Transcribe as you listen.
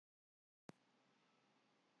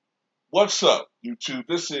What's up, YouTube?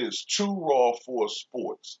 This is True Raw for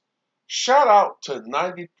Sports. Shout out to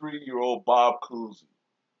 93-year-old Bob Cousy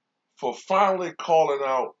for finally calling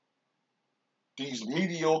out these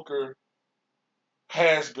mediocre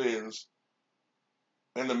has-beens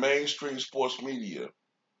in the mainstream sports media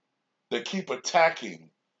that keep attacking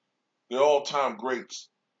the all-time greats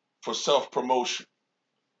for self-promotion,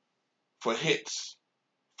 for hits,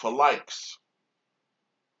 for likes.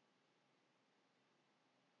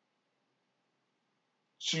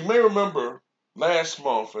 So you may remember last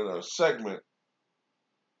month in a segment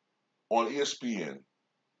on ESPN,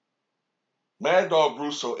 Mad Dog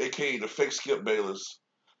Russo, aka the fake Skip Bayless,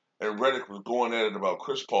 and Redick was going at it about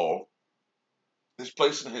Chris Paul, his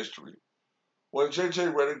place in history, when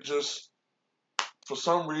JJ Redick just, for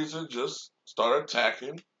some reason, just started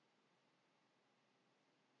attacking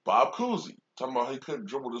Bob Cousy, talking about he couldn't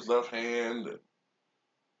dribble his left hand, and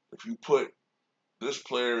if you put this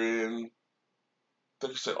player in, I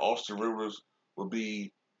think he said Austin Rivers would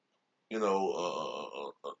be, a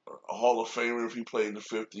Hall of Famer if he played in the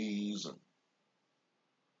 50s, and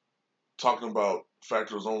talking about the fact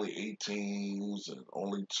there was only 8 teams and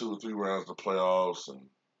only 2 or 3 rounds of playoffs, and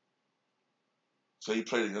so he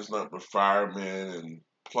played against nothing but firemen and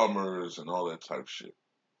plumbers and all that type of shit.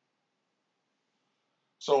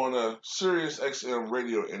 So in a Sirius XM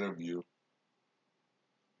radio interview,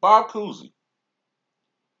 Bob Cousy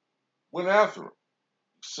went after him.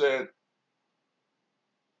 He said,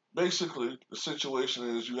 basically, the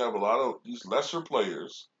situation is you have a lot of these lesser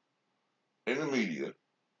players in the media.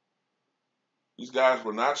 These guys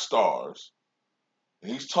were not stars.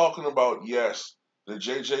 And he's talking about, yes, the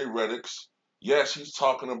J.J. Redicks. Yes, he's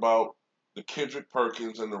talking about the Kendrick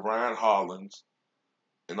Perkins and the Ryan Hollins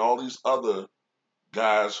and all these other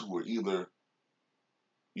guys who were either,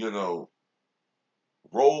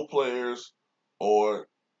 role players or,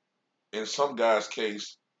 in some guys'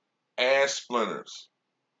 case, ass splinters.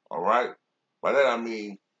 All right? By that I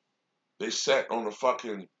mean they sat on the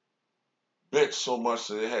fucking bench so much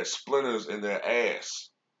that they had splinters in their ass.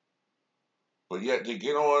 But yet they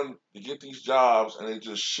get these jobs and they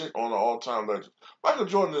just shit on the all-time legends. Michael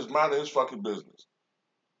Jordan is minding his fucking business.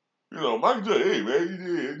 Michael Jordan, hey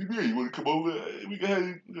man, you want to come over? Hey, we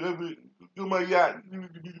can have it, go my yacht.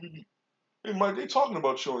 Hey Mike, they talking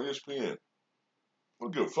about you on ESPN.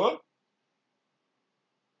 Don't give a fuck.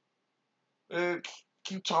 And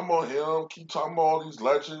keep talking about him, keep talking about all these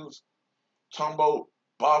legends, talking about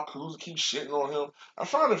Bob Cousy, keep shitting on him. I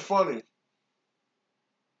find it funny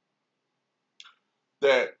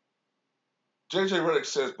that J.J. Redick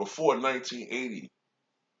says before 1980,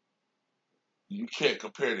 you can't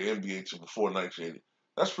compare the NBA to before 1980.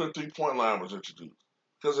 That's when the three-point line was introduced.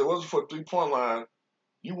 Because if it wasn't for the three-point line,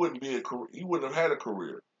 you wouldn't have had a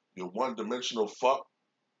career. You're one-dimensional fuck.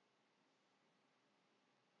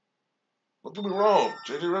 Don't get me wrong,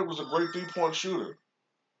 J.J. Redick was a great three-point shooter.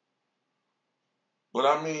 But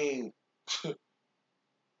I mean,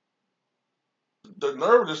 the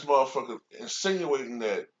nerve of this motherfucker insinuating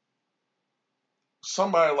that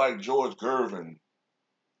somebody like George Gervin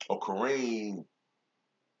or Kareem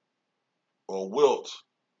or Wilt,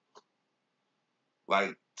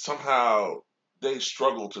 like somehow they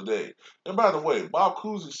struggle today. And by the way, Bob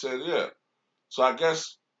Cousy said, yeah. So I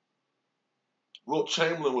guess Wilt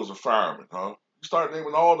Chamberlain was a fireman, huh? He started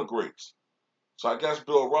naming all the greats. So I guess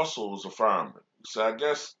Bill Russell was a fireman. He said, I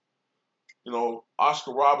guess,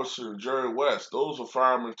 Oscar Robertson and Jerry West, those were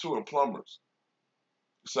firemen too and plumbers.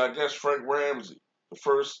 He said, I guess Frank Ramsey, the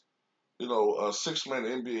first, six-man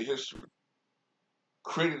in NBA history,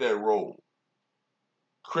 created that role.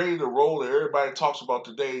 Created a role that everybody talks about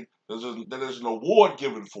today that there's an award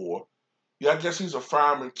given for. Yeah, I guess he's a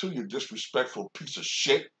fireman too, you disrespectful piece of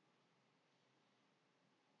shit.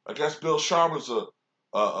 I guess Bill Sharman's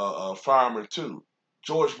a fireman too.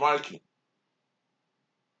 George Mikan,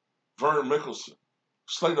 Vern Mickelson,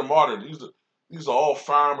 Slater Martin. These are all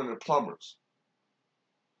firemen and plumbers.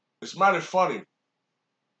 It's mighty funny.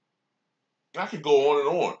 I could go on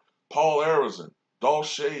and on. Paul Arizin, Dolph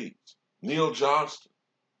Shades, Neil Johnston.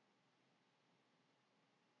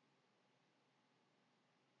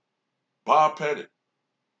 Bob Pettit,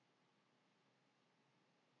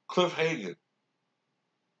 Cliff Hagan,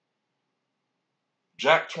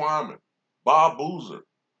 Jack Twyman, Bob Boozer.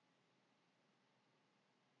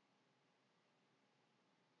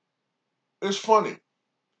 It's funny.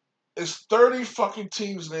 It's 30 fucking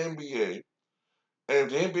teams in the NBA.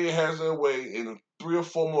 And if the NBA has their way in 3 or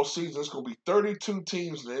 4 more seasons, it's going to be 32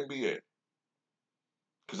 teams in the NBA.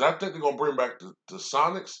 Because I think they're going to bring back the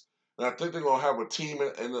Sonics, and I think they're going to have a team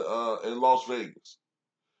in Las Vegas.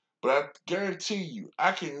 But I guarantee you,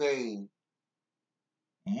 I can name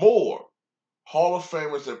more Hall of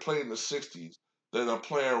Famers that played in the 60s that are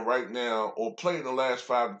playing right now or played in the last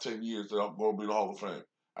 5 to 10 years that are going to be the Hall of Fame.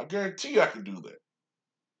 I guarantee you I can do that.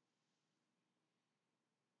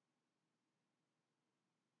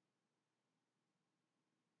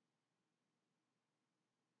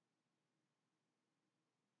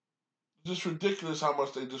 It's just ridiculous how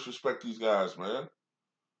much they disrespect these guys, man.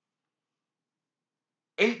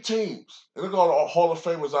 8 teams. And look at all the Hall of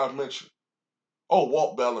Famers I've mentioned. Oh,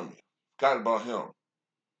 Walt Bellamy. Forgot about him.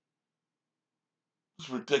 It's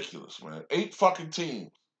ridiculous, man. 8 fucking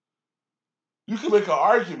teams. You can make an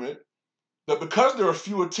argument that because there are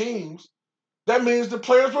fewer teams, that means the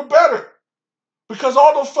players were better. Because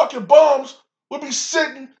all those fucking bums would be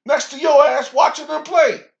sitting next to your ass watching them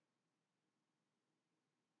play.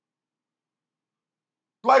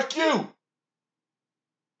 Like you,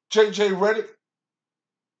 JJ Redick.